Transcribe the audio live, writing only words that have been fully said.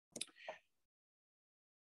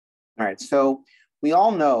All right, so we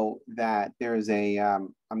all know that there is a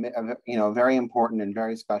very important and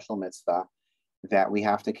very special mitzvah that we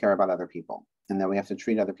have to care about other people, and that we have to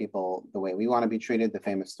treat other people the way we want to be treated. The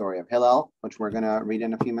famous story of Hillel, which we're going to read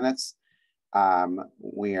in a few minutes,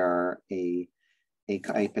 where a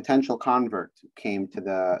potential convert came to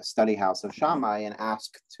the study house of Shammai and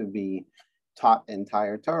asked to be taught the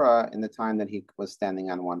entire Torah in the time that he was standing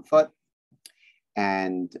on one foot,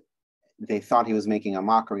 and they thought he was making a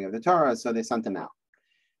mockery of the Torah, so they sent him out.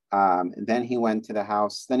 Then he went to the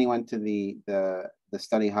house. Then he went to the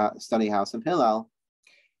study house of Hillel,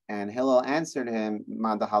 and Hillel answered him,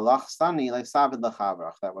 that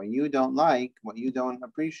what you don't like, what you don't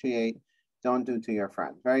appreciate, don't do to your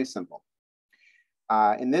friend. Very simple.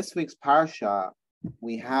 In this week's parsha,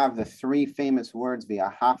 we have the three famous words: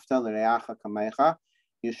 "V'ahavta l'reacha kamecha."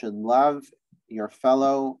 You should love your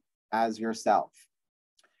fellow as yourself.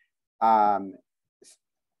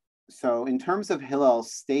 So in terms of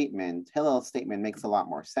Hillel's statement makes a lot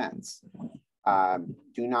more sense.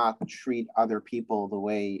 Do not treat other people the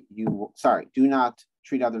way you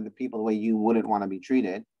wouldn't want to be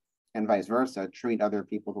treated, and vice versa. Treat other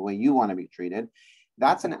people the way you want to be treated.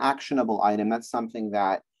 That's an actionable item. That's something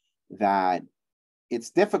that it's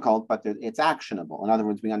difficult, but it's actionable. In other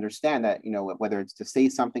words, we understand that, whether it's to say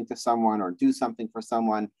something to someone or do something for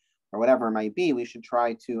someone or whatever it might be, we should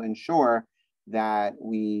try to ensure that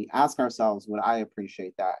we ask ourselves, would I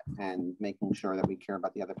appreciate that? And making sure that we care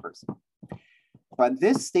about the other person. But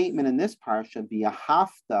this statement in this parsha,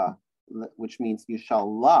 v'ahavta, which means you shall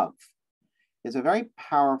love, is a very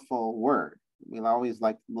powerful word. We'll always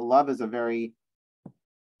love is a very,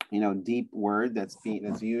 deep word that's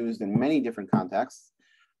used in many different contexts.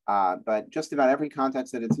 But just about every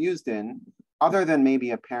context that it's used in, other than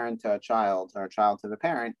maybe a parent to a child or a child to the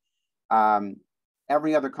parent,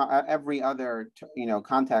 every other context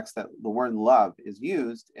that the word love is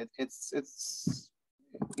used, it's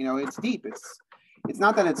deep. It's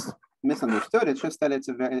not that it's misunderstood. It's just that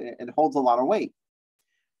it holds a lot of weight.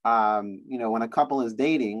 When a couple is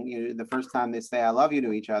dating, the first time they say "I love you"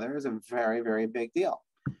 to each other is a very, very big deal.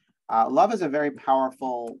 Love is a very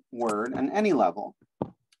powerful word on any level,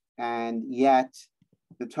 and yet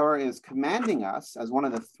the Torah is commanding us as one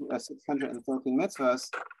of the 613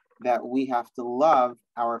 mitzvahs that we have to love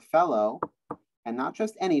our fellow, and not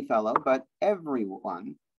just any fellow, but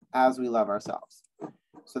everyone as we love ourselves.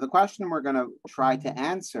 So the question we're going to try to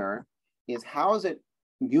answer is, how is it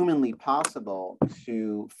humanly possible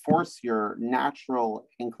to force your natural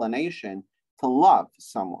inclination to love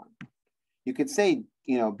someone? You could say,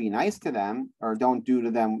 be nice to them, or don't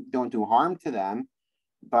do harm to them.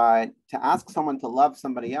 But to ask someone to love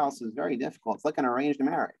somebody else is very difficult. It's like an arranged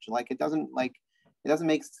marriage. It doesn't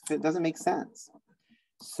make sense.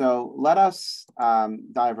 So let us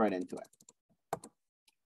dive right into it.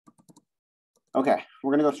 Okay,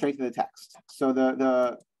 we're going to go straight to the text. So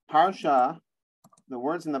the parsha, the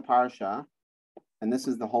words in the parsha, and this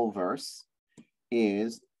is the whole verse,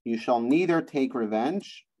 is you shall neither take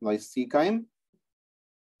revenge, leisikaim,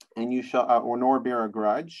 and you shall, or nor bear a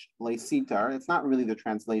grudge, leisitar. It's not really the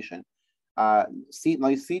translation.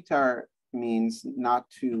 Leisitar means not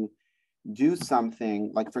to do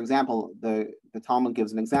something. Like, for example, the Talmud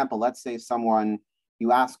gives an example. Let's say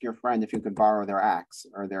you ask your friend if you could borrow their axe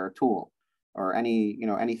or their tool or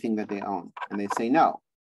anything that they own, and they say no.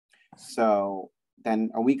 So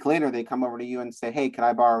then a week later, they come over to you and say, "Hey, can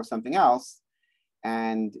I borrow something else?"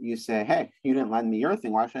 And you say, "Hey, you didn't lend me your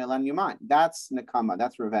thing. Why should I lend you mine?" That's nekama.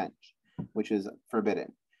 That's revenge, which is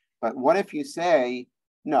forbidden. But what if you say,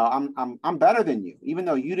 "No, I'm better than you. Even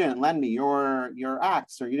though you didn't lend me your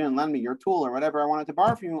axe, or you didn't lend me your tool, or whatever I wanted to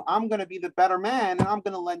borrow from you, I'm going to be the better man, and I'm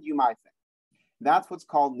going to lend you my thing." That's what's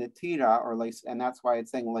called netira, and that's why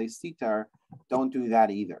it's saying leisitar. Don't do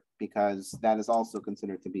that either, because that is also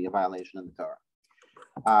considered to be a violation of the Torah.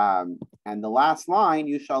 And the last line,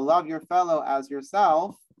 you shall love your fellow as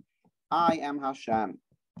yourself. I am Hashem.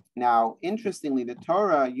 Now, interestingly, the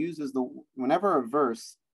Torah uses whenever a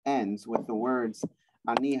verse ends with the words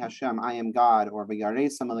Ani Hashem, I am God, or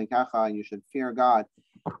V'yareisa melekacha, you should fear God.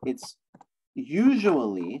 It's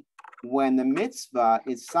usually when the mitzvah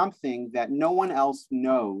is something that no one else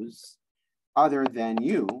knows other than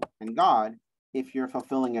you and God, if you're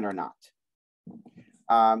fulfilling it or not.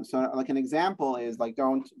 So like an example is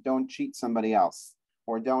don't cheat somebody else,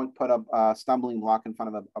 or don't put a stumbling block in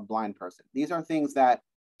front of a blind person. These are things that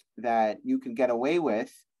you can get away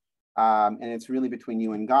with, and it's really between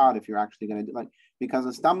you and God if you're actually going to do because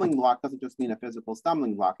a stumbling block doesn't just mean a physical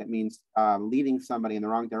stumbling block. It means leading somebody in the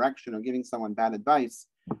wrong direction or giving someone bad advice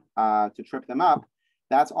to trip them up.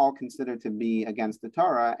 that's all considered to be against the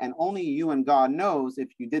Torah, and only you and God knows if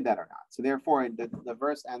you did that or not. So therefore, the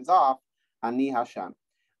verse ends off, Ani Hashem.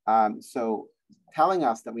 So telling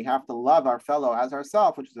us that we have to love our fellow as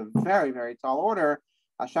ourselves, which is a very, very tall order,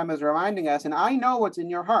 Hashem is reminding us, and I know what's in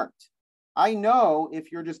your heart. I know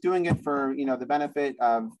if you're just doing it for the benefit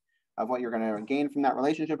of what you're going to gain from that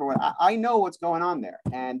relationship, or what I know what's going on there,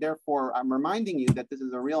 and therefore I'm reminding you that this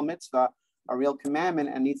is a real mitzvah, a real commandment,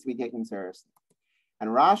 and needs to be taken seriously. And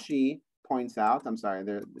Rashi points out, I'm sorry,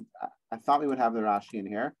 I thought we would have the Rashi in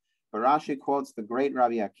here, but Rashi quotes the great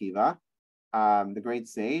Rabbi Akiva, the great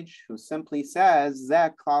sage, who simply says,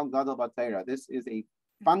 Zeh klal gadol b'Torah. This is a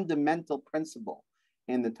fundamental principle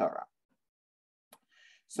in the Torah.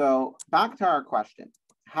 So back to our question.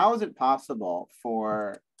 How is it possible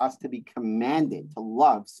for us to be commanded to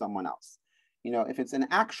love someone else? If it's an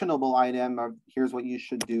actionable item of here's what you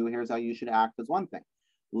should do, here's how you should act, is one thing.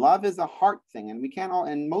 Love is a heart thing, and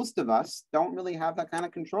and most of us don't really have that kind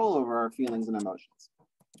of control over our feelings and emotions.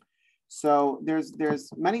 So there's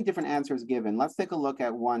many different answers given. Let's take a look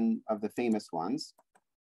at one of the famous ones.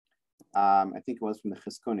 I think it was from the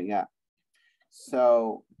Chizkuni, yeah.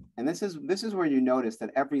 So, and this is where you notice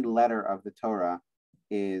that every letter of the Torah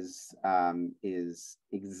is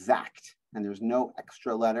exact, and there's no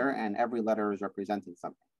extra letter, and every letter is representing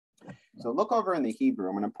something. So look over in the Hebrew.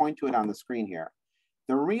 I'm going to point to it on the screen here.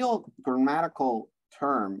 The real grammatical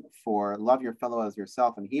term for love your fellow as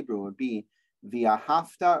yourself in Hebrew would be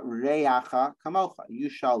v'ahavta re'acha kamocha. You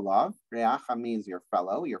shall love. Re'acha means your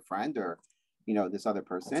fellow, your friend, or this other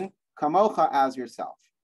person. Kamocha as yourself.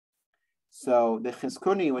 So the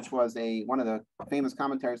Chizkuni, which was one of the famous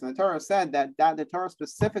commentaries in the Torah, said that the Torah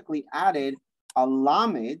specifically added a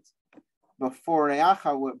lamed before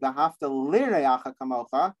re'acha, v'ahavta li're'acha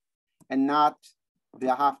kamocha, and not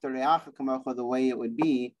v'ahavta re'acha kamocha the way it would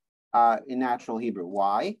be in natural Hebrew.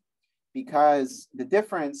 Why? Because the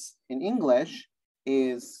difference in English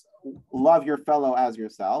is love your fellow as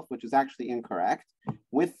yourself, which is actually incorrect.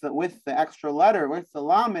 With the extra letter, with the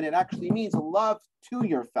lamed, it actually means love to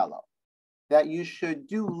your fellow. That you should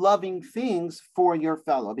do loving things for your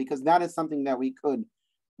fellow, because that is something that we could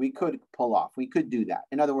pull off. We could do that.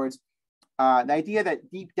 In other words, the idea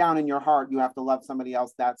that deep down in your heart you have to love somebody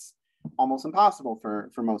else, that's almost impossible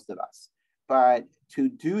for most of us. But to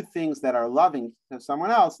do things that are loving to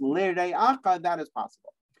someone else, that is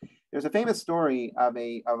possible. There's a famous story of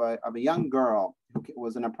a young girl who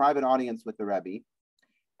was in a private audience with the Rebbe,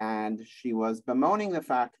 and she was bemoaning the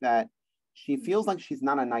fact that she feels like she's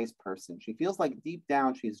not a nice person. She feels like deep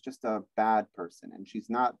down she's just a bad person, and she's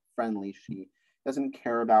not friendly. She doesn't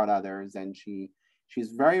care about others, and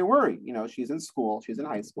she's very worried. She's in school, she's in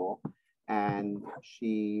high school, and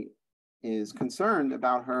she is concerned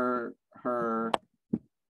about her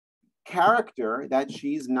character, that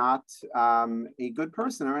she's not a good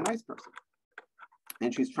person or a nice person.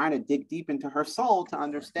 And she's trying to dig deep into her soul to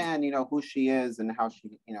understand, who she is and how she,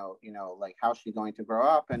 like how she's going to grow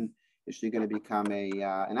up, and is she going to become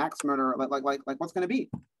an axe murderer? Like what's going to be?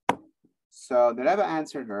 So the Rebbe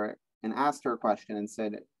answered her and asked her a question and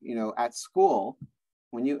said, at school,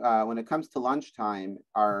 when it comes to lunchtime,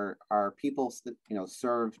 are people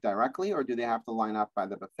served directly, or do they have to line up by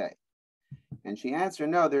the buffet? And she answered,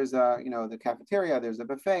 no, there's the cafeteria, there's a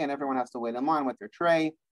buffet, and everyone has to wait in line with their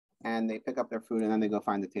tray, and they pick up their food, and then they go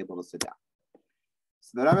find the table to sit down.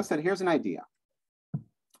 So the Rebbe said, here's an idea.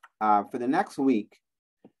 For the next week,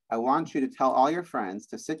 I want you to tell all your friends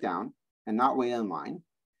to sit down and not wait in line,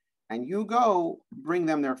 and you go bring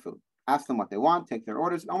them their food. Ask them what they want, take their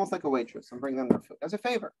orders, almost like a waitress, and bring them their food as a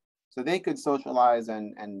favor. So they could socialize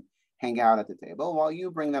and hang out at the table while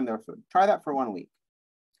you bring them their food. Try that for 1 week.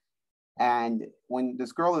 And when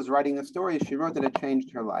this girl is writing the story, she wrote that it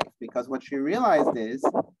changed her life, because what she realized is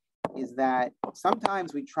that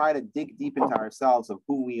sometimes we try to dig deep into ourselves of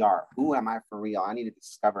who we are. Who am I for real? I need to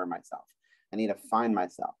discover myself. I need to find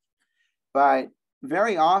myself. But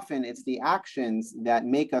very often it's the actions that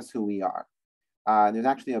make us who we are. There's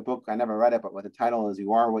actually a book, I never read it, but what the title is,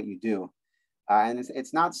 You Are What You Do. And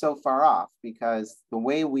it's not so far off, because the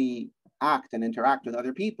way we act and interact with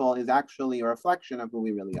other people is actually a reflection of who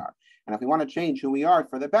we really are. And if we want to change who we are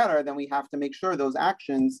for the better, then we have to make sure those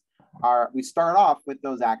actions we start off with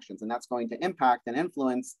those actions, and that's going to impact and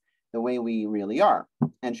influence the way we really are.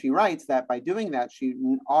 And she writes that by doing that, she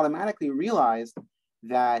automatically realized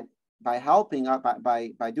that by helping up,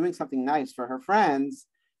 by doing something nice for her friends,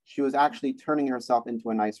 she was actually turning herself into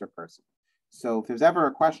a nicer person. So if there's ever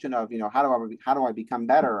a question of, how do I become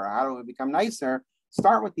better, or how do I become nicer,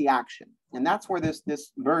 start with the action. And that's where this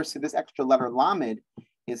verse, this extra letter lamed,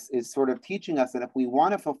 is sort of teaching us that if we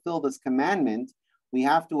want to fulfill this commandment, we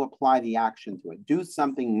have to apply the action to it. Do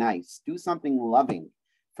something nice, do something loving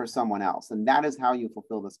for someone else. And that is how you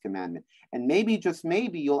fulfill this commandment. And maybe, just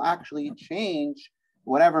maybe, you'll actually change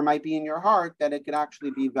whatever might be in your heart, that it could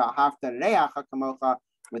actually be without the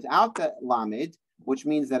lamed, which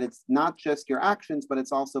means that it's not just your actions, but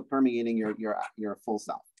it's also permeating your full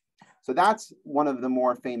self. So that's one of the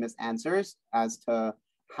more famous answers as to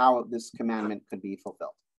how this commandment could be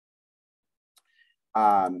fulfilled.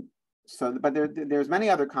 But there's many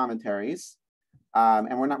other commentaries,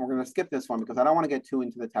 and we're going to skip this one because I don't want to get too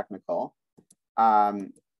into the technical.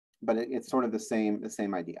 But it's sort of the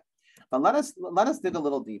same idea. But let us dig a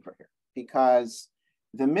little deeper here, because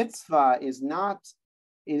the mitzvah is not,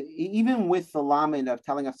 even with the lamed of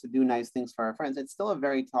telling us to do nice things for our friends, it's still a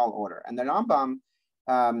very tall order. And the Rambam,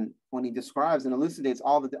 when he describes and elucidates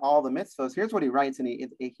all the mitzvahs, here's what he writes, and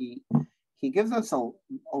he gives us a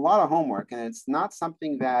lot of homework, and it's not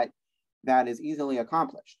something that is easily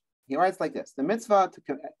accomplished. He writes like this: the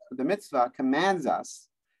mitzvah commands us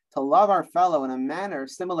to love our fellow in a manner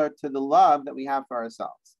similar to the love that we have for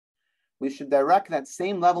ourselves. We should direct that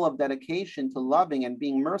same level of dedication to loving and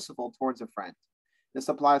being merciful towards a friend. This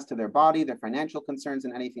applies to their body, their financial concerns,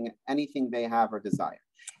 and anything they have or desire.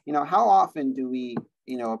 How often do we,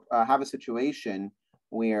 have a situation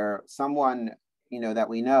where someone, that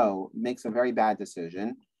we know makes a very bad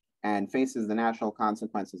decision and faces the natural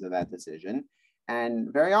consequences of that decision.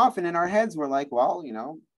 And very often in our heads, we're like, well,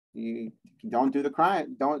 you don't do the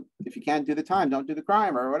crime. If you can't do the time, don't do the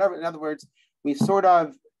crime, or whatever. In other words, we sort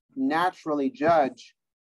of naturally judge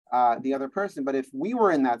the other person. But if we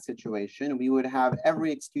were in that situation, we would have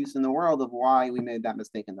every excuse in the world of why we made that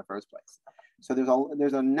mistake in the first place. So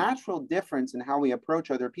there's a natural difference in how we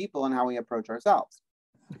approach other people and how we approach ourselves.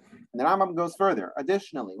 And the Rambam goes further.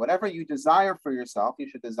 Additionally, whatever you desire for yourself, you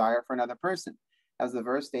should desire for another person. As the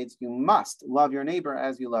verse states, you must love your neighbor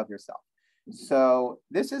as you love yourself. So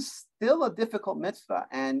this is still a difficult mitzvah.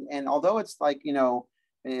 And although it's like,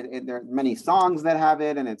 there are many songs that have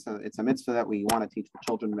it, and it's a mitzvah that we want to teach the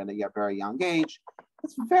children at a very young age,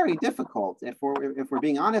 it's very difficult if we're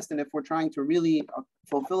being honest, and if we're trying to really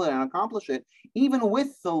fulfill it and accomplish it, even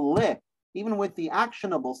with the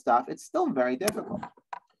actionable stuff, it's still very difficult.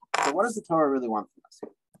 So what does the Torah really want from us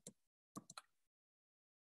here?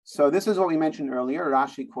 So this is what we mentioned earlier.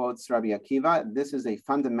 Rashi quotes Rabbi Akiva. This is a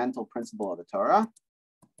fundamental principle of the Torah.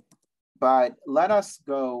 But let us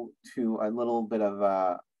go to a little bit of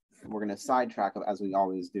we're going to sidetrack, as we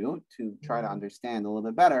always do, to try to understand a little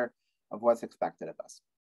bit better of what's expected of us.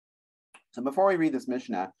 So before we read this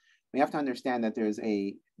Mishnah, we have to understand that there is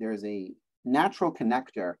a natural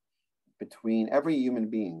connector between every human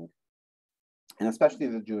being, and especially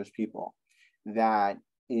the Jewish people, that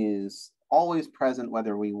is always present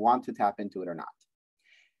whether we want to tap into it or not.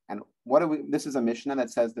 And this is a Mishnah that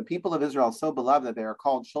says, the people of Israel are so beloved that they are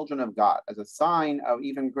called children of God. As a sign of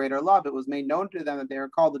even greater love, it was made known to them that they are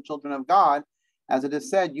called the children of God. As it is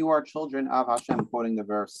said, you are children of Hashem, quoting the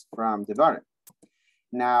verse from Devarim.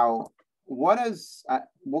 Now, we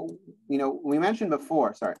mentioned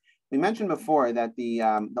before that the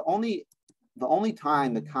only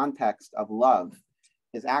time the context of love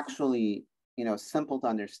is actually, simple to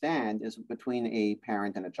understand is between a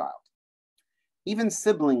parent and a child. Even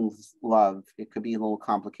siblings love, it could be a little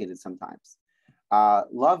complicated sometimes.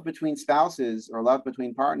 Love between spouses or love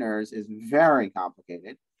between partners is very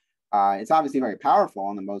complicated. It's obviously very powerful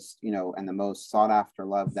and the most sought after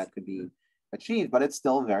love that could be achieved, but it's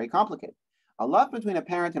still very complicated. A love between a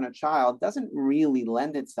parent and a child doesn't really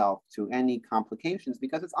lend itself to any complications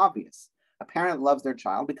because it's obvious. A parent loves their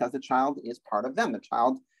child because the child is part of them. The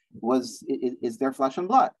child is their flesh and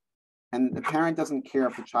blood. And the parent doesn't care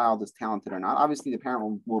if the child is talented or not. Obviously, the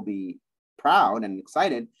parent will be proud and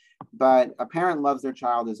excited, but a parent loves their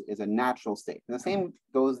child is a natural state. And the same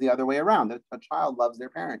goes the other way around. A child loves their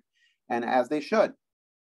parent, and as they should.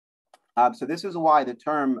 So this is why the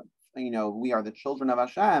term, we are the children of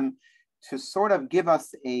Hashem, to sort of give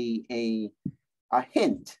us a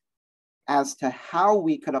hint as to how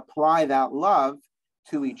we could apply that love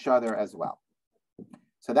to each other as well.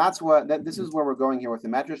 So this is where we're going here with the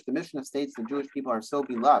Medrash. The Mishnah states the Jewish people are so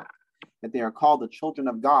beloved that they are called the children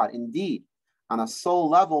of God. Indeed, on a soul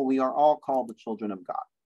level, we are all called the children of God.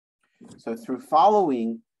 So through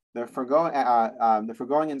following the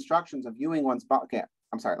foregoing instructions of viewing one's body. Okay,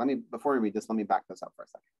 I'm sorry. Before we read this, let me back this up for a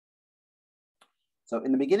second. So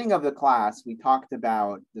in the beginning of the class, we talked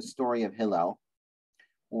about the story of Hillel,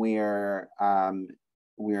 where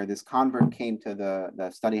this convert came to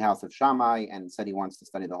the study house of Shammai and said he wants to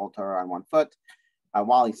study the whole Torah on one foot,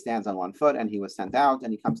 while he stands on one foot, and he was sent out,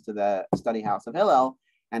 and he comes to the study house of Hillel,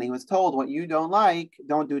 And he was told, what you don't like,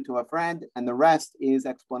 don't do to a friend, and the rest is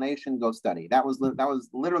explanation, go study. That was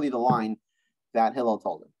literally the line that Hillel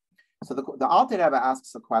told him. So the Alter Rebbe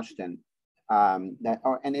asks a question and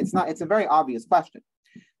it's a very obvious question.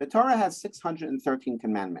 The Torah has 613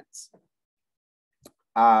 commandments.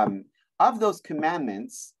 Of those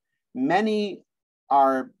commandments, many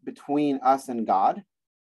are between us and God,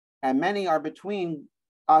 and many are between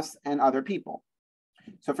us and other people.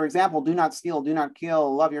 So, for example, do not steal, do not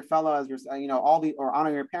kill, love your fellow as your, or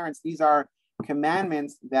honor your parents. These are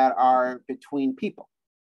commandments that are between people.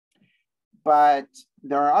 But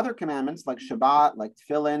there are other commandments like Shabbat, like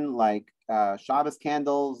Tefillin, like Shabbos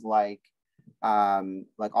candles, like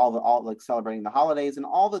celebrating the holidays, and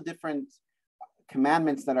all the different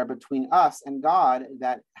commandments that are between us and God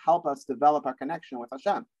that help us develop our connection with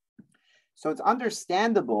Hashem. So it's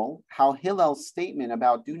understandable how Hillel's statement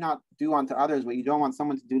about do not do unto others what you don't want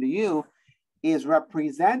someone to do to you is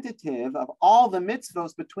representative of all the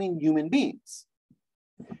mitzvos between human beings.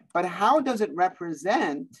 But how does it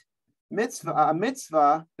represent a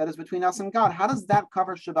mitzvah that is between us and God? How does that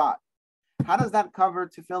cover Shabbat? How does that cover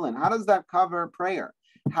Tefillin? How does that cover prayer?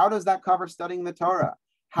 How does that cover studying the Torah?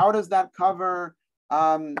 How does that cover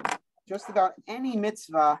just about any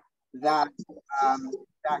mitzvah that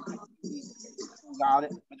God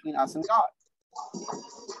between us and God?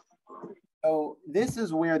 So this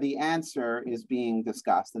is where the answer is being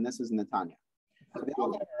discussed, and this is in the Tanya. So the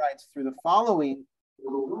Alter Rebbe writes, through the following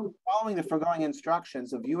the foregoing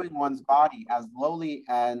instructions of viewing one's body as lowly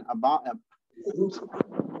and I'm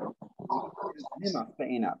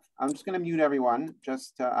just going to mute everyone.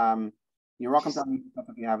 Just you're welcome to unmute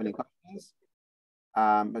if you have any questions,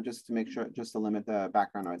 but just to make sure, just to limit the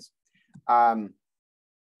background noise.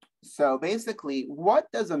 So basically,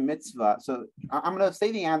 what does a mitzvah? So I'm going to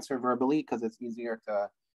say the answer verbally because it's easier to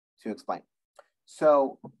explain.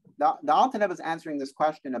 So the Alter Rebbe is answering this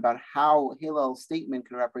question about how Hillel's statement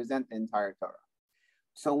can represent the entire Torah.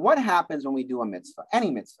 So what happens when we do a mitzvah?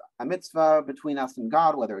 Any mitzvah, a mitzvah between us and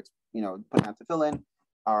God, whether it's putting on tefillin,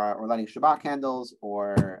 or lighting Shabbat candles,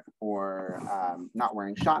 or not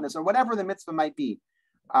wearing shatnez, or whatever the mitzvah might be,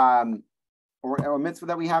 or a mitzvah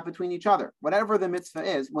that we have between each other. Whatever the mitzvah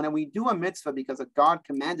is, when we do a mitzvah because God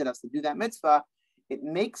commanded us to do that mitzvah, it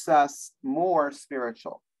makes us more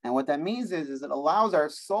spiritual. And what that means is it allows our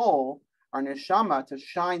soul, our neshama, to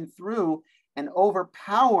shine through and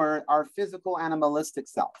overpower our physical animalistic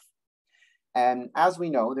self. And as we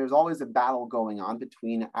know, there's always a battle going on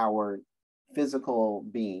between our physical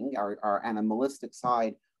being, our animalistic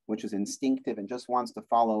side, which is instinctive and just wants to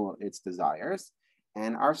follow its desires,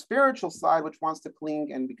 and our spiritual side, which wants to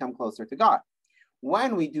cling and become closer to God.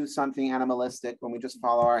 When we do something animalistic, when we just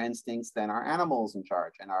follow our instincts, then our animal is in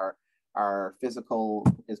charge, and our physical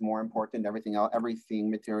is more important. Everything else,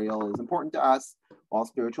 everything material is important to us, while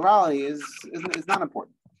spirituality is not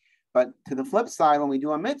important. But to the flip side, when we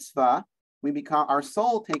do a mitzvah, our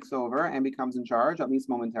soul takes over and becomes in charge, at least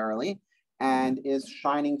momentarily, and is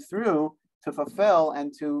shining through to fulfill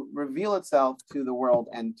and to reveal itself to the world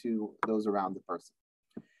and to those around the person.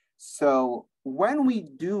 So when we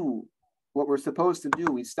do what we're supposed to do,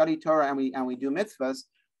 we study Torah and we do mitzvahs,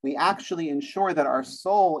 we actually ensure that our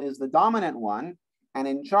soul is the dominant one and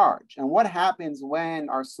in charge. And what happens when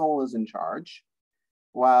our soul is in charge?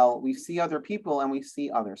 Well, we see other people and we see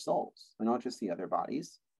other souls. We don't just see other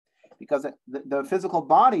bodies, because the physical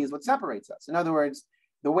body is what separates us. In other words,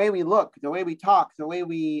 the way we look, the way we talk, the way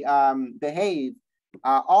we behave,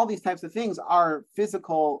 all these types of things are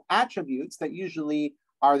physical attributes that usually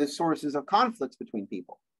are the sources of conflicts between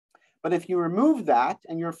people. But if you remove that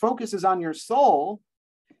and your focus is on your soul,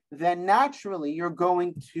 then naturally you're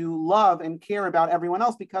going to love and care about everyone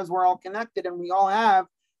else, because we're all connected and we all have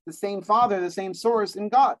the same Father, the same source in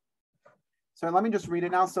God. So let me just read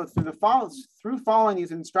it now. So through following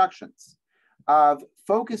these instructions of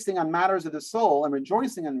focusing on matters of the soul and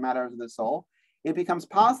rejoicing in matters of the soul, it becomes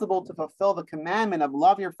possible to fulfill the commandment of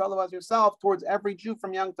love your fellow as yourself towards every Jew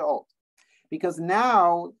from young to old. Because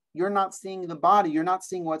now you're not seeing the body, you're not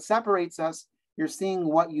seeing what separates us, you're seeing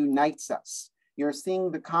what unites us. You're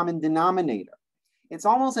seeing the common denominator. It's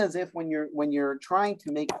almost as if when you're trying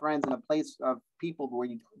to make friends in a place of people where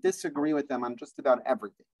you disagree with them on just about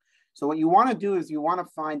everything. So what you want to do is you want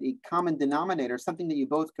to find a common denominator, something that you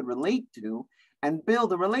both could relate to, and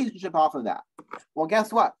build a relationship off of that. Well,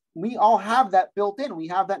 guess what? We all have that built in. We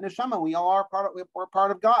have that neshama. We all are we're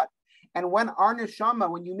part of God. And when our neshama,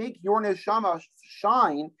 when you make your neshama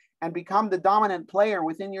shine and become the dominant player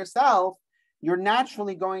within yourself, you're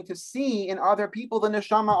naturally going to see in other people the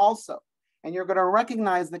neshama also. And you're going to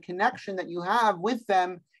recognize the connection that you have with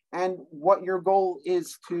them and what your goal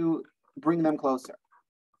is to bring them closer.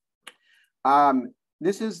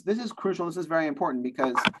 This is crucial. This is very important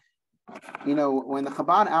because, you know, when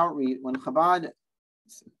Chabad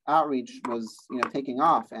outreach was, you know, taking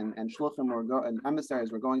off, and shluchim and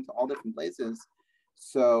emissaries were going to all different places,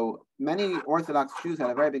 so many Orthodox Jews had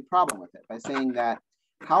a very big problem with it by saying that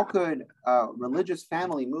how could a religious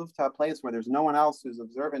family move to a place where there's no one else who's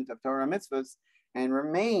observant of Torah mitzvahs and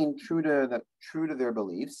remain true to their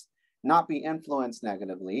beliefs, not be influenced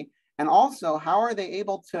negatively, and also how are they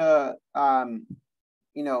able to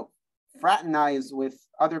you know, fraternize with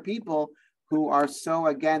other people who are so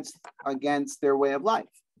against their way of life.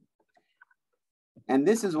 And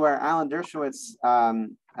this is where Alan Dershowitz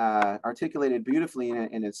articulated beautifully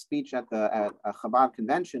in his speech at a Chabad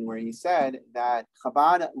convention, where he said that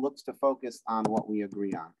Chabad looks to focus on what we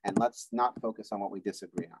agree on, and let's not focus on what we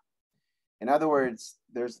disagree on. In other words,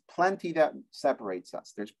 there's plenty that separates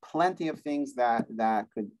us. There's plenty of things that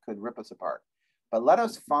could rip us apart. But let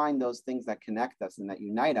us find those things that connect us and that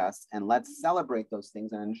unite us, and let's celebrate those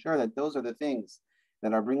things and ensure that those are the things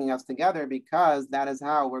that are bringing us together, because that is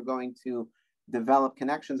how we're going to develop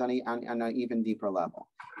connections on an even deeper level.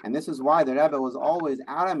 And this is why the Rebbe was always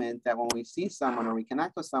adamant that when we see someone or we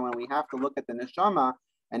connect with someone, we have to look at the neshama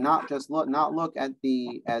and not look at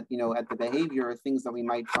the behavior or things that we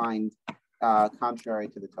might find contrary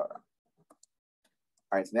to the Torah.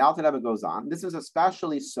 All right, so the Alter Rebbe goes on. This is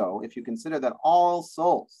especially so if you consider that all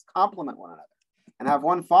souls complement one another and have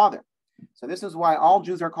one Father. So this is why all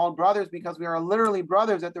Jews are called brothers, because we are literally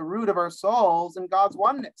brothers at the root of our souls in God's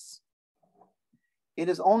oneness. It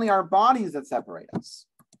is only our bodies that separate us.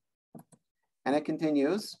 And it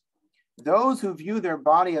continues, those who view their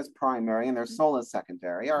body as primary and their soul as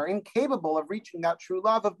secondary are incapable of reaching that true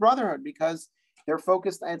love of brotherhood, because they're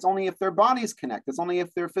focused, it's only if their bodies connect, it's only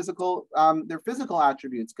if their physical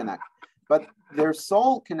attributes connect. But their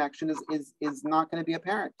soul connection is not going to be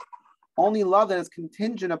apparent. Only love that is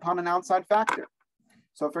contingent upon an outside factor.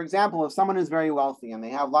 So for example, if someone is very wealthy and they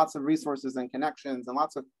have lots of resources and connections and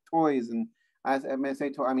lots of toys, and as I may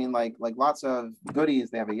say, I mean like lots of goodies,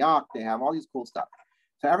 they have a yacht, they have all these cool stuff.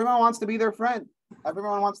 So everyone wants to be their friend.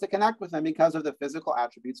 Everyone wants to connect with them because of the physical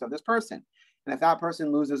attributes of this person. And if that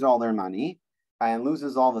person loses all their money and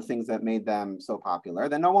loses all the things that made them so popular,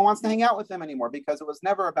 then no one wants to hang out with them anymore, because it was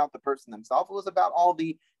never about the person themselves. It was about all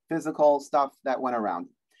the physical stuff that went around.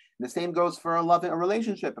 The same goes for a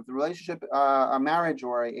relationship. If the relationship, a marriage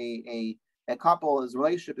or a couple's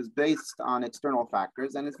relationship is based on external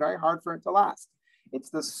factors, then it's very hard for it to last. It's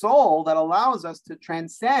the soul that allows us to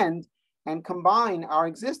transcend and combine our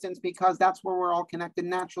existence, because that's where we're all connected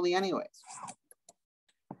naturally anyways.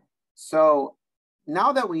 So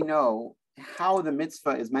now that we know how the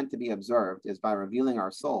mitzvah is meant to be observed is by revealing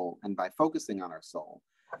our soul and by focusing on our soul,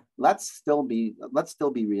 let's still be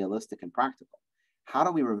realistic and practical. How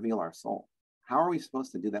do we reveal our soul? How are we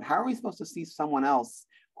supposed to do that? How are we supposed to see someone else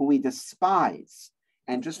who we despise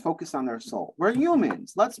and just focus on their soul? We're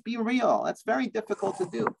humans. Let's be real. That's very difficult to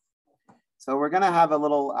do. So we're going to have a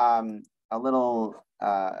little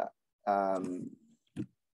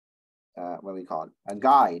what do we call it? A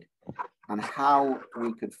guide on how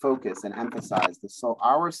we could focus and emphasize the soul,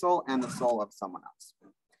 our soul, and the soul of someone else.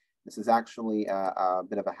 This is actually a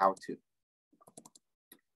bit of a how-to.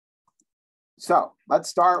 So let's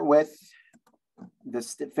start with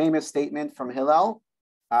this famous statement from Hillel.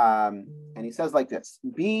 And he says like this: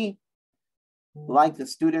 be like the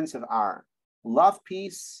students of Aaron. Love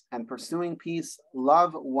peace, and pursuing peace,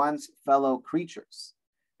 love one's fellow creatures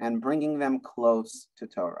and bringing them close to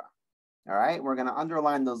Torah. All right, we're going to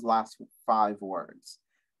underline those last 5 words.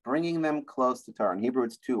 Bringing them close to Torah. In Hebrew,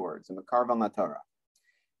 it's 2 words, in the Karvan La Torah.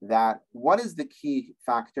 That what is the key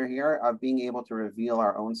factor here of being able to reveal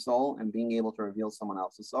our own soul and being able to reveal someone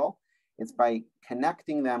else's soul? It's by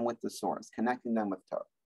connecting them with the source, connecting them with Torah.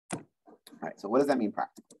 All right, so what does that mean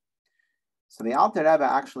practically? So the Alter Rebbe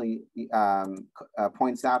actually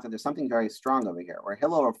points out that there's something very strong over here, where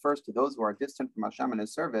Hillel refers to those who are distant from Hashem and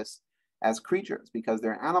his service as creatures, because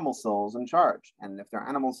they're animal souls in charge. And if they're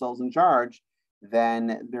animal souls in charge,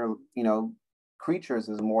 then they're, creatures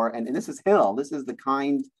is more, and this is Hillel, this is the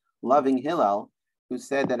kind, loving Hillel, who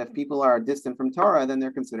said that if people are distant from Torah, then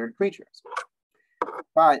they're considered creatures.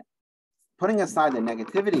 But putting aside the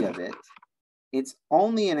negativity of it, it's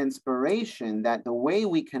only an inspiration that the way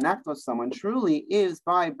we connect with someone truly is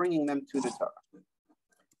by bringing them to the Torah.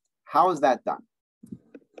 How is that done?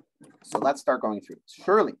 So let's start going through this.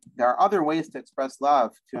 Surely, there are other ways to express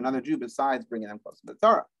love to another Jew besides bringing them close to the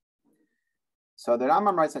Torah. So the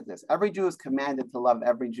Rambam writes like this: every Jew is commanded to love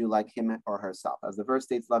every Jew like him or herself. As the verse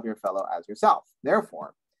states, love your fellow as yourself.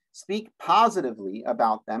 Therefore, Speak positively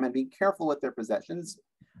about them and be careful with their possessions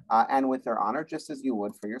and with their honor, just as you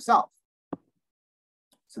would for yourself.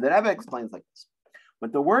 So the Rebbe explains like this.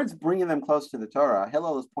 With the words bringing them close to the Torah,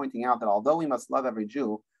 Hillel is pointing out that although we must love every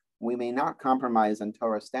Jew, we may not compromise on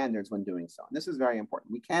Torah standards when doing so. And this is very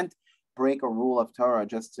important. We can't break a rule of Torah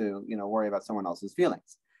just to worry about someone else's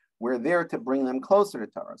feelings. We're there to bring them closer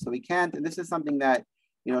to Torah. So we can't, and this is something that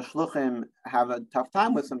shluchim have a tough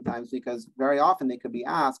time with sometimes, because very often they could be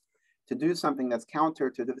asked to do something that's counter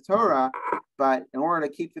to the Torah, but in order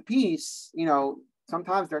to keep the peace,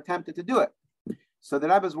 sometimes they're tempted to do it. So the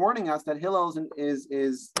Rebbe is warning us that Hillel's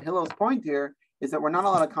point here is that we're not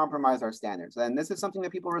allowed to compromise our standards. And this is something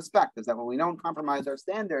that people respect, is that when we don't compromise our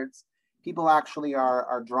standards, people actually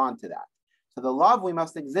are drawn to that. So the love we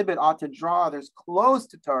must exhibit ought to draw others close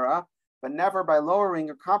to Torah, but never by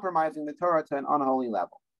lowering or compromising the Torah to an unholy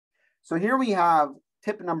level. So here we have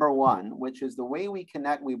tip number 1, which is the way we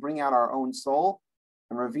connect, we bring out our own soul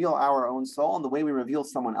and reveal our own soul. And the way we reveal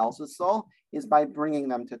someone else's soul is by bringing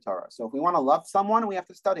them to Torah. So if we want to love someone, we have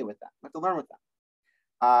to study with them. We have to learn with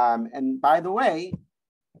them. And by the way,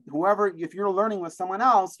 if you're learning with someone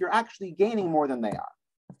else, you're actually gaining more than they are,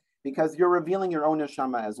 because you're revealing your own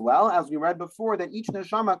neshama as well. As we read before, that each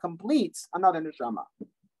neshama completes another neshama.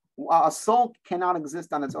 A soul cannot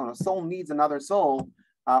exist on its own. A soul needs another soul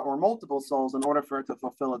or multiple souls in order for it to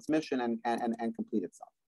fulfill its mission and complete itself.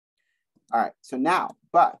 All right, so now,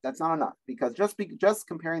 but that's not enough, because just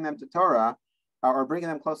comparing them to Torah or bringing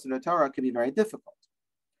them closer to Torah can be very difficult.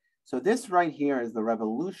 So this right here is the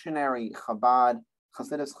revolutionary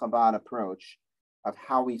Chasidus Chabad approach of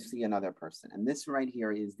how we see another person. And this right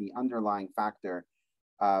here is the underlying factor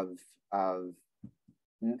of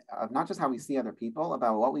not just how we see other people,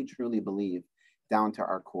 about what we truly believe down to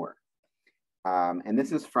our core. And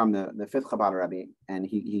this is from the fifth Chabad Rebbe, and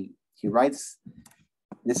he writes,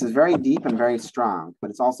 this is very deep and very strong,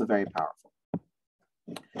 but it's also very powerful.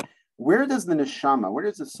 Where does the neshama, where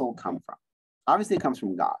does the soul come from? Obviously it comes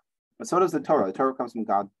from God, but so does the Torah. The Torah comes from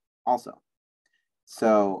God also.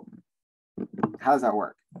 So how does that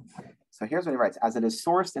work? So here's what he writes. As it is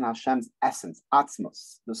sourced in Hashem's essence,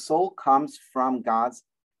 atzmos, the soul comes from God's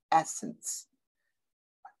essence.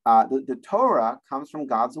 The Torah comes from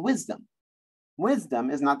God's wisdom.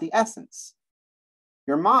 Wisdom is not the essence.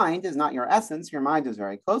 Your mind is not your essence. Your mind is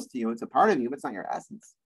very close to you. It's a part of you, but it's not your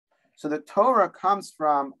essence. So the Torah comes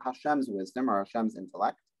from Hashem's wisdom, or Hashem's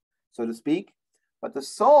intellect, so to speak. But the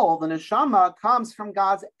soul, the neshama, comes from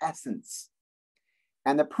God's essence.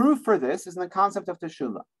 And the proof for this is in the concept of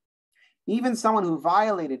teshuvah. Even someone who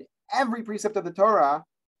violated every precept of the Torah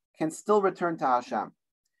can still return to Hashem.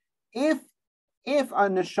 If a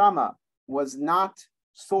neshama was not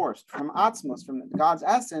sourced from atzmos, from God's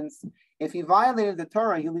essence, if he violated the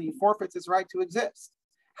Torah, he forfeits his right to exist.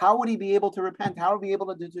 How would he be able to repent? How would he be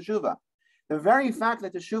able to do teshuvah? The very fact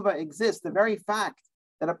that teshuvah exists, the very fact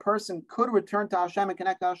that a person could return to Hashem and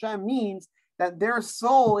connect to Hashem, means that their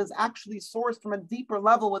soul is actually sourced from a deeper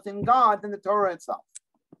level within God than the Torah itself.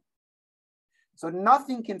 So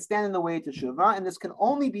nothing can stand in the way of teshuvah, and this can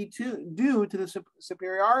only be due to the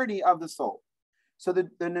superiority of the soul. So the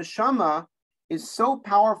neshama is so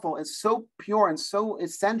powerful, is so pure, and so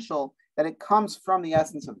essential that it comes from the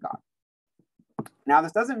essence of God. Now,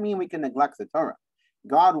 this doesn't mean we can neglect the Torah.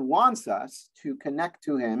 God wants us to connect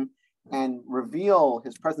to him and reveal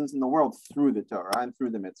his presence in the world through the Torah and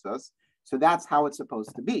through the mitzvahs. So that's how it's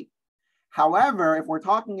supposed to be. However, if we're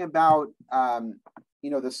talking about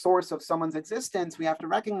the source of someone's existence, we have to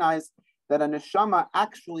recognize that a neshama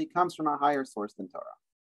actually comes from a higher source than Torah.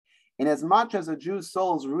 Inasmuch as a Jew's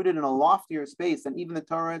soul is rooted in a loftier space than even the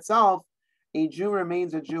Torah itself, a Jew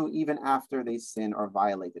remains a Jew even after they sin or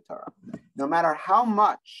violate the Torah. No matter how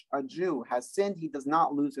much a Jew has sinned, he does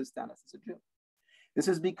not lose his status as a Jew. This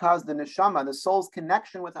is because the neshama, the soul's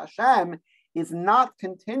connection with Hashem, is not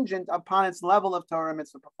contingent upon its level of Torah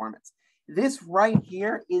mitzvah performance. This right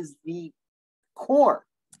here is the core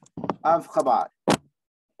of Chabad.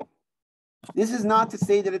 This is not to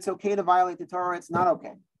say that it's okay to violate the Torah. It's not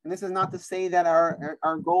okay. And this is not to say that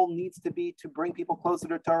our goal needs to be to bring people closer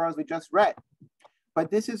to Torah, as we just read. But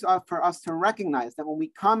this is for us to recognize that when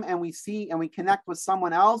we come and we see and we connect with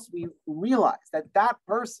someone else, we realize that that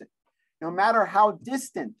person, no matter how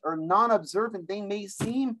distant or non-observant they may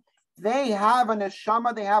seem, they have a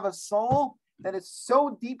neshama, they have a soul that is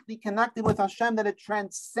so deeply connected with Hashem that it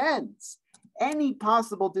transcends any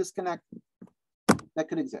possible disconnect that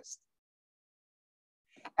could exist.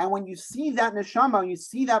 And when you see that neshama, you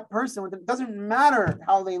see that person, it doesn't matter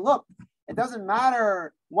how they look. It doesn't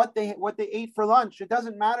matter what they ate for lunch. It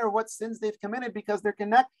doesn't matter what sins they've committed, because their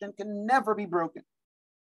connection can never be broken.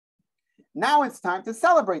 Now it's time to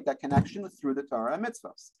celebrate that connection through the Torah and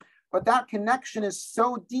mitzvahs. But that connection is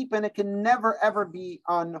so deep and it can never, ever be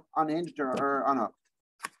unhinged or unhooked.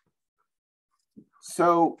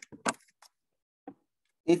 So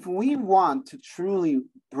if we want to truly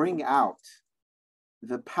bring out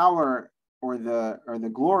the power or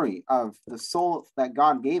the glory of the soul that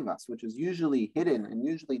God gave us, which is usually hidden and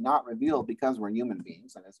usually not revealed because we're human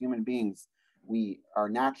beings, and as human beings, we are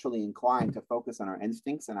naturally inclined to focus on our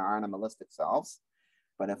instincts and our animalistic selves.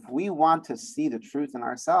 But if we want to see the truth in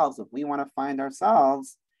ourselves, if we want to find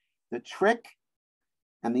ourselves, the trick,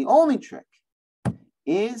 and the only trick,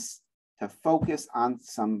 is to focus on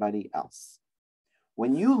somebody else.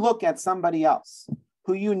 When you look at somebody else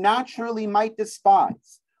who you naturally might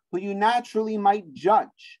despise, who you naturally might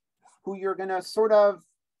judge, who you're going to sort of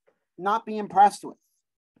not be impressed with,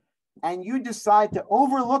 and you decide to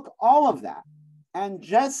overlook all of that and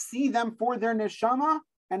just see them for their neshama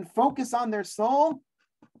and focus on their soul,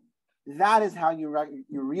 that is how you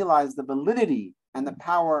realize the validity and the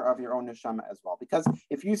power of your own neshama as well. Because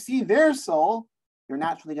if you see their soul, you're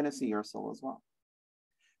naturally going to see your soul as well.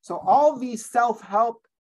 So all these self-help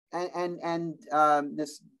and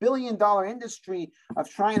this billion-dollar industry of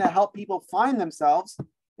trying to help people find themselves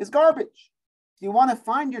is garbage. If you want to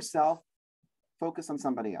find yourself, focus on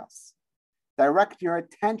somebody else. Direct your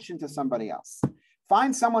attention to somebody else.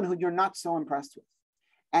 Find someone who you're not so impressed with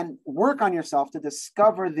and work on yourself to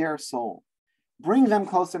discover their soul. Bring them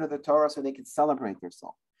closer to the Torah so they can celebrate their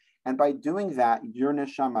soul. And by doing that, your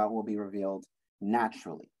neshama will be revealed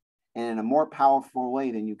naturally and in a more powerful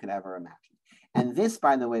way than you could ever imagine. And this,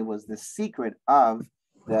 by the way, was the secret of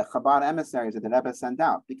the Chabad emissaries that the Rebbe sent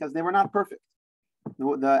out, because they were not perfect.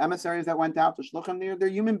 The emissaries that went out to Shluchim, they're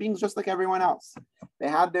human beings just like everyone else. They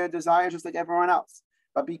had their desires just like everyone else.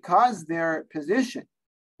 But because their position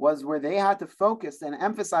was where they had to focus and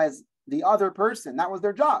emphasize the other person, that was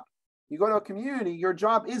their job. You go to a community, your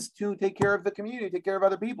job is to take care of the community, take care of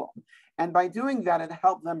other people. And by doing that, it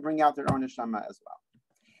helped them bring out their own neshama as well.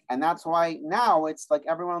 And that's why now it's like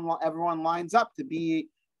everyone lines up to be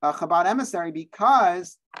a Chabad emissary,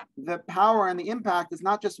 because the power and the impact is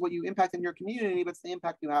not just what you impact in your community, but it's the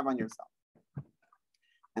impact you have on yourself.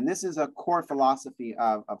 And this is a core philosophy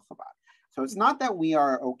of Chabad. So it's not that we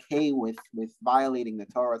are okay with violating the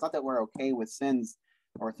Torah. It's not that we're okay with sins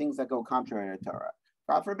or things that go contrary to Torah.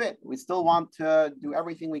 God forbid. We still want to do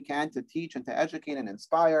everything we can to teach and to educate and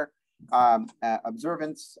inspire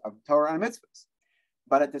observance of Torah and mitzvahs.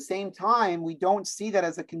 But at the same time, we don't see that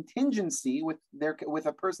as a contingency with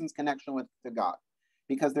a person's connection to God,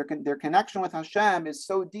 because their connection with Hashem is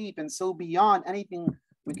so deep and so beyond anything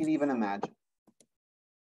we can even imagine.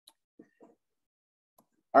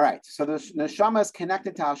 All right, so the neshama is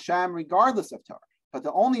connected to Hashem regardless of Torah, but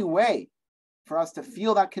the only way for us to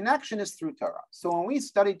feel that connection is through Torah. So when we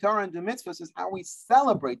study Torah and do mitzvahs, is how we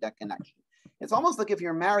celebrate that connection. It's almost like if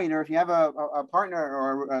you're married or if you have a partner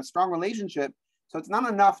or a strong relationship. So it's not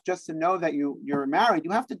enough just to know that you're married.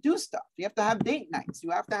 You have to do stuff. You have to have date nights.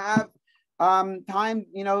 You have to have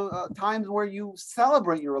times where you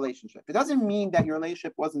celebrate your relationship. It doesn't mean that your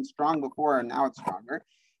relationship wasn't strong before and now it's stronger,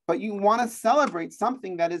 but you want to celebrate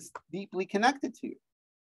something that is deeply connected to you.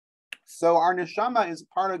 So our neshama is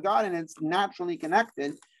part of God and it's naturally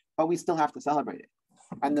connected, but we still have to celebrate it.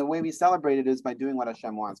 And the way we celebrate it is by doing what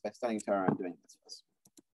Hashem wants, by studying Torah and doing mitzvahs.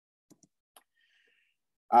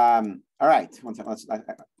 All right, one second. Let's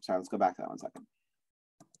go back to that 1 second.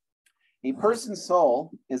 A person's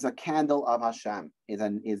soul is a candle of Hashem, is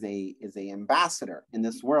a ambassador in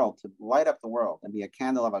this world to light up the world and be a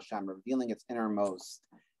candle of Hashem, revealing its innermost,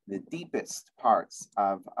 the deepest parts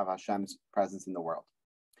of Hashem's presence in the world.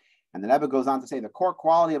 And the Rebbe goes on to say, the core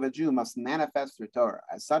quality of a Jew must manifest through Torah.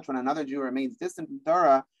 As such, when another Jew remains distant from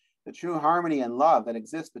Torah, the true harmony and love that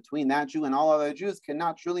exists between that Jew and all other Jews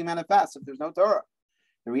cannot truly manifest if there's no Torah.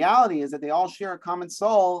 The reality is that they all share a common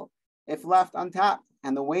soul if left untapped,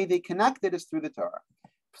 and the way they connect it is through the Torah.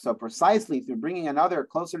 So precisely through bringing another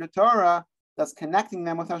closer to Torah, thus connecting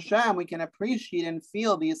them with Hashem, we can appreciate and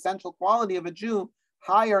feel the essential quality of a Jew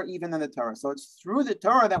higher even than the Torah. So it's through the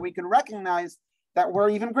Torah that we can recognize that we're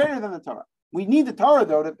even greater than the Torah. We need the Torah,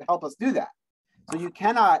 though, to help us do that. So you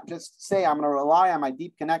cannot just say, I'm going to rely on my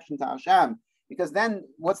deep connection to Hashem, because then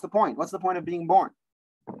what's the point? What's the point of being born?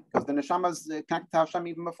 Because the neshama is connected to Hashem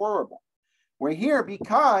even before we're born. We're here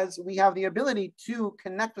because we have the ability to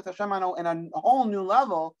connect with Hashem in a whole new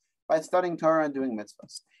level by studying Torah and doing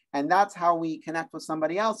mitzvahs. And that's how we connect with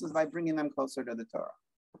somebody else, is by bringing them closer to the Torah.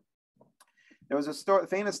 There was a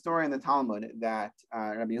famous story in the Talmud that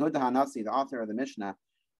Rabbi Yehuda Hanassi, the author of the Mishnah,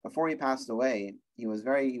 before he passed away, he was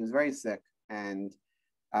very sick, and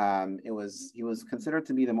He was considered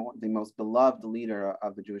to be the most beloved leader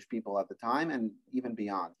of the Jewish people at the time and even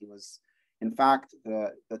beyond. He was, in fact,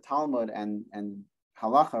 the Talmud and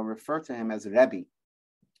Halacha refer to him as Rebbe.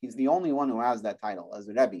 He's the only one who has that title as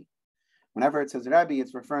Rebbe. Whenever it says Rebbe,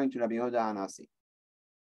 it's referring to Rabbi Yehuda Hanassi,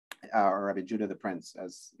 or Rabbi Judah the Prince,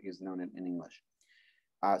 as he is known in English.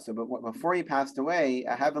 But before he passed away,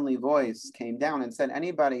 a heavenly voice came down and said,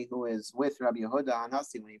 anybody who is with Rabbi Yehuda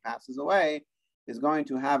Hanassi when he passes away is going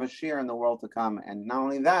to have a share in the world to come. And not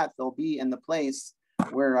only that, they'll be in the place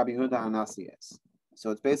where Rabbi Yehuda Hanassi is. So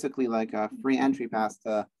it's basically like a free entry pass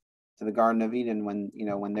to the Garden of Eden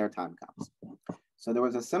when their time comes. So there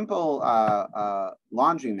was a simple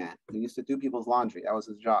laundryman who used to do people's laundry. That was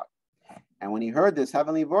his job. And when he heard this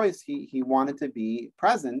heavenly voice, he wanted to be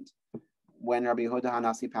present when Rabbi Yehuda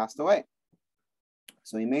Hanassi passed away.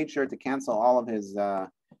 So he made sure to cancel all of his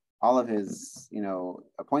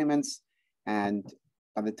appointments. And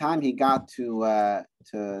by the time he got to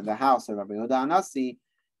the house of Rabbi Yehuda Hanassi,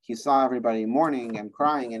 he saw everybody mourning and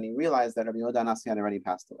crying, and he realized that Rabbi Yehuda Hanassi had already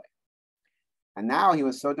passed away. And now he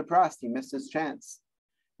was so depressed, he missed his chance,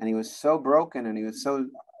 and he was so broken, and he was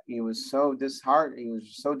so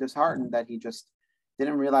disheartened that he just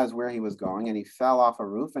didn't realize where he was going, and he fell off a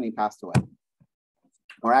roof and he passed away.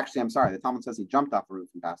 Or actually, I'm sorry, the Talmud says he jumped off a roof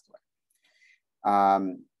and passed away.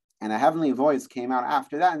 And a heavenly voice came out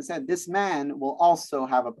after that and said, this man will also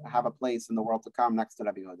have a place in the world to come next to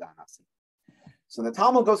Rabbi Yehuda Hanassi. So the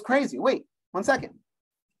Talmud goes crazy. Wait, 1 second.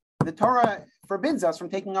 The Torah forbids us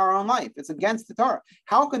from taking our own life. It's against the Torah.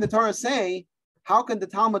 How can the Torah say, how can the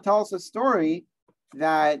Talmud tell us a story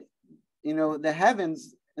that, the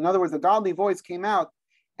heavens, in other words, the godly voice came out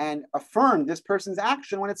and affirmed this person's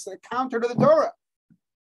action when it's counter to the Torah?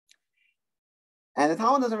 And the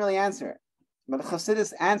Talmud doesn't really answer it. But the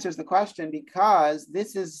Chassidus answers the question because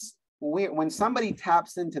this is weird. When somebody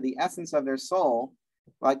taps into the essence of their soul,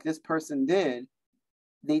 like this person did,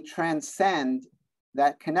 they transcend,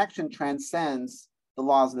 that connection transcends the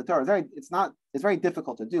laws of the Torah. It's very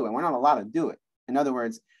difficult to do, and we're not allowed to do it. In other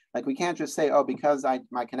words, like we can't just say, oh, because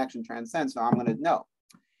my connection transcends, so I'm going to know.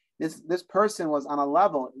 This person was on a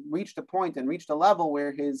level, reached a level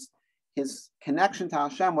where his connection to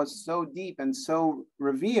Hashem was so deep and so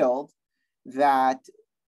revealed that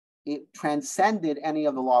it transcended any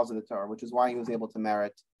of the laws of the Torah, which is why he was able to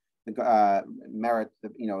merit a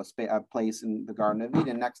place in the Garden of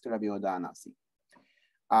Eden next to Rabbi Yehuda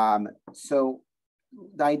Hanassi. So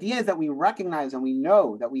the idea is that we recognize and we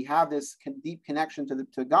know that we have this deep connection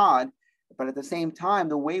to God, but at the same time,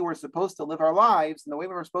 the way we're supposed to live our lives and the way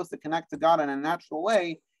we're supposed to connect to God in a natural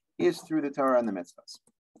way is through the Torah and the mitzvahs.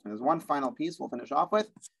 And there's one final piece we'll finish off with.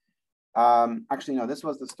 Actually, no, this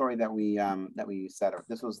was the story that we said.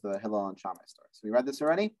 This was the Hillel and Shammai story. So we read this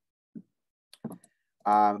already.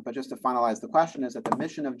 But just to finalize, the question is that the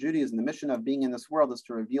mission of Judaism, the mission of being in this world, is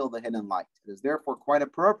to reveal the hidden light. It is therefore quite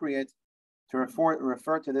appropriate to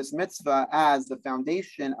refer to this mitzvah as the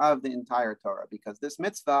foundation of the entire Torah, because this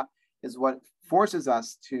mitzvah is what forces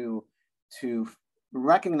us to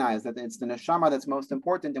recognize that it's the neshama that's most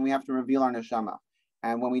important, and we have to reveal our neshama.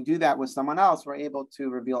 And when we do that with someone else, we're able to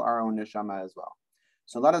reveal our own neshama as well.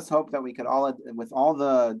 So let us hope that we could all, with all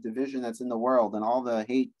the division that's in the world and all the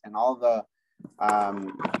hate and all the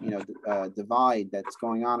divide that's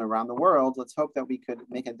going on around the world, let's hope that we could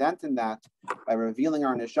make a dent in that by revealing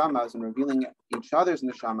our neshamas and revealing each other's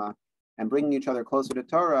neshama and bringing each other closer to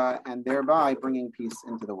Torah, and thereby bringing peace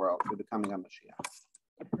into the world through the coming of Mashiach.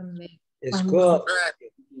 It's cool.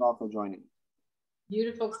 Thank you all for joining.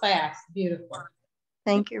 Beautiful class. Beautiful.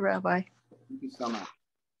 Thank you, Rabbi. Thank you so much.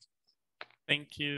 Thank you.